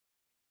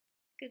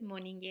Good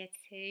morning, Year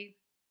 2.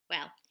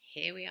 Well,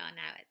 here we are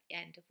now at the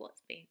end of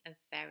what's been a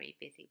very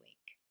busy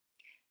week.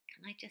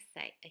 Can I just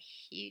say a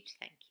huge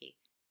thank you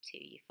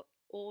to you for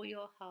all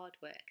your hard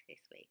work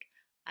this week?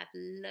 I've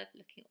loved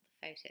looking at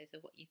the photos of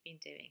what you've been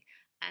doing,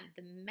 and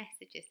the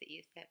messages that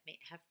you've sent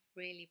me have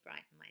really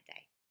brightened my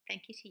day.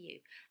 Thank you to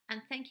you, and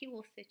thank you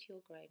also to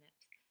your grown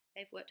ups.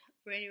 They've worked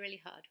really,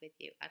 really hard with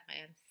you, and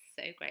I am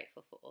so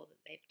grateful for all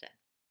that they've done.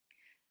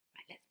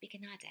 Right, let's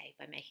begin our day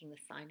by making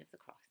the sign of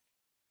the cross.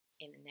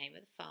 In the name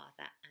of the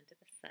Father, and of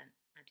the Son,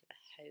 and of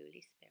the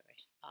Holy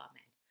Spirit.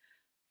 Amen.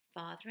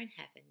 Father in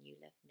heaven, you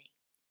love me.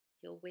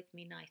 You're with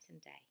me night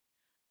and day.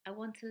 I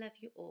want to love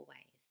you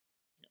always,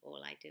 in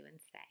all I do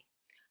and say.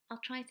 I'll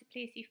try to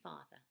please you,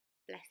 Father.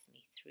 Bless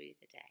me through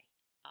the day.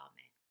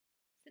 Amen.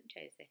 St.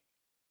 Joseph,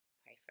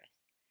 pray for us.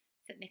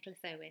 St.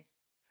 Nicholas Owen,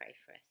 pray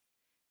for us.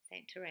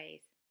 St.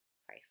 Therese,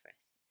 pray for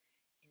us.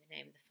 In the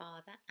name of the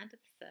Father, and of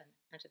the Son,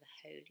 and of the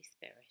Holy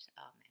Spirit.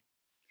 Amen.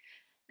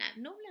 Now,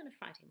 normally on a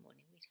Friday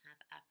morning we'd have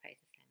our praise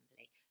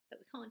assembly,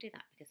 but we can't do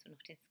that because we're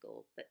not in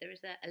school. But there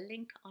is a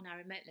link on our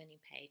remote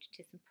learning page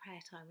to some prayer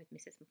time with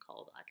Mrs.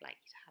 McCall that I'd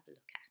like you to have a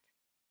look at.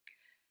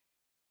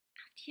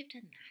 After you've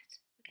done that,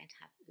 we're going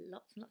to have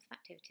lots and lots of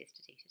activities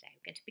to do today.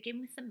 We're going to begin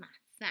with some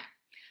maths. Now,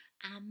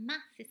 our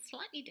maths is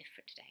slightly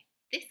different today.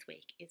 This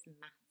week is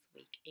Maths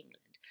Week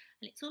England,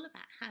 and it's all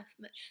about how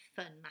much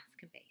fun maths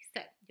can be.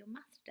 So your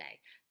maths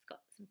today has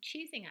got some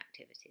choosing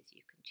activities.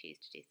 You can choose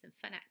to do some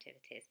fun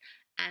activities,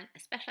 and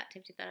a special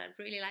activity that I'd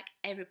really like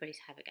everybody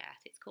to have a go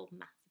at. It's called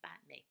Maths About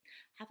Me.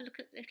 Have a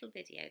look at the little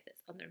video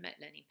that's on the remote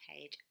learning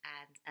page,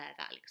 and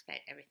that'll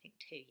explain everything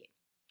to you.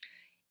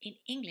 In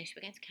English,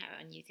 we're going to carry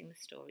on using the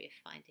story of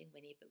Finding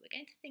Winnie, but we're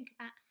going to think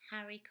about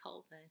Harry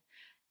Colburn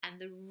and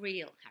the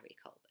real Harry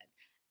Colburn.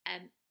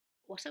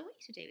 What I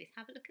want you to do is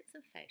have a look at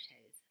some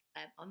photos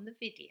on the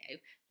video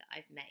that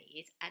I've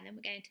made, and then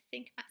we're going to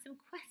think about some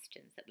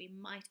questions that we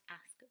might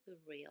ask the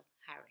real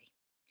Harry.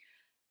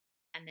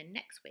 And then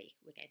next week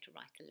we're going to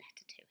write a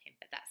letter to him,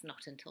 but that's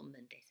not until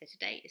Monday. So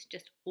today is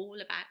just all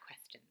about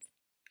questions.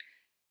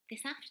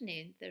 This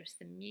afternoon there is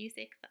some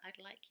music that I'd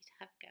like you to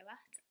have a go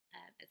at.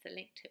 It's a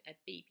link to a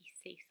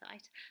BBC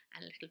site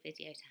and a little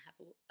video to have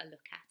a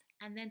look at.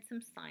 And then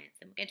some science,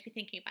 and we're going to be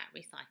thinking about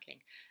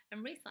recycling.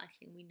 And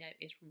recycling, we know,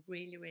 is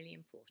really, really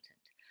important.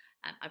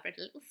 I've read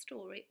a little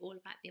story all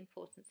about the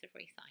importance of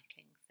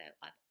recycling, so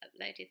I've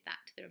uploaded that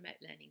to the remote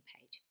learning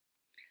page.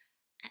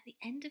 At the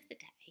end of the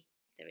day,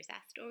 there is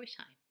our story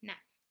time. Now,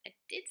 I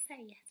did say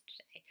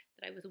yesterday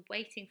that I was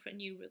waiting for a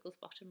new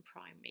Wrigglesbottom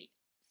Primary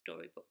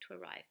storybook to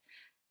arrive.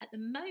 At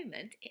the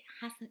moment, it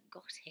hasn't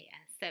got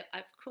here, so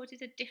I've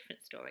recorded a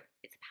different story.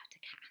 It's about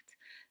a cat.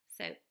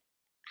 So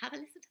have a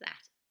listen to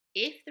that.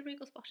 If the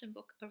Wrigglesbottom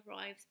book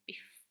arrives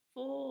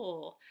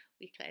before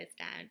we close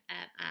down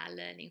our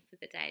learning for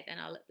the day, then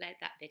I'll upload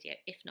that video.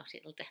 If not,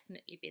 it'll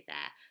definitely be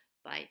there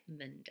by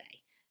Monday.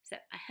 So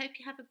I hope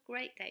you have a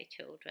great day,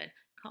 children.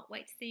 Can't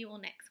wait to see you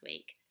all next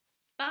week.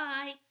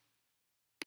 Bye.